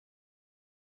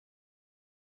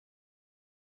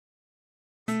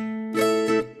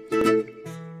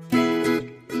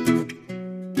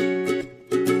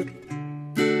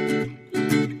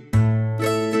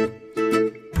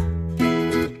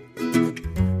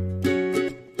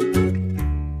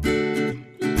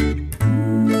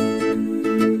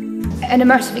An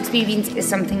immersive experience is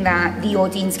something that the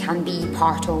audience can be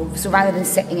part of. So rather than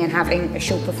sitting and having a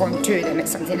show performed to them, it's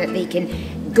something that they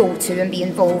can go to and be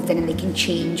involved in, and they can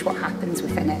change what happens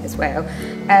within it as well.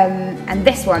 And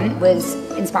this one was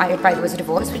inspired by The Wizard of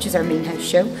Oz, which is our main house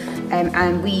show,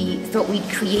 and we thought we'd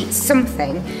create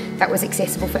something that was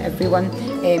accessible for everyone,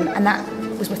 and that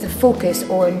was with a focus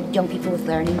on young people with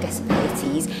learning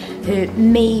disabilities who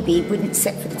maybe wouldn't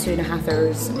sit for the 2.5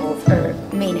 hours of our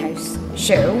main house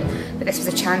show, but this was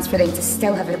a chance for them to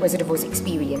still have a Wizard of Oz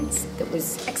experience that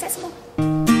was accessible.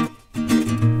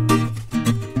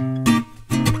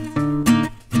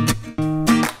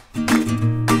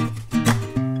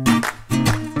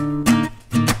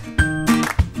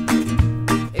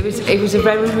 It was a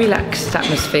very relaxed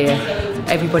atmosphere.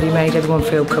 Everybody made everyone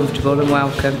feel comfortable and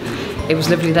welcome. It was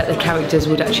lovely that the characters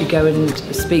would actually go and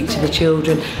speak to the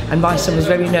children, and my son was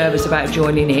very nervous about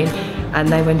joining in, and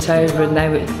they went over and they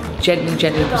were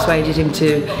gently persuaded him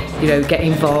to, you know, get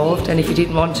involved, and if he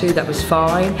didn't want to, that was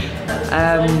fine,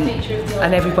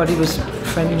 and everybody was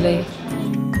friendly.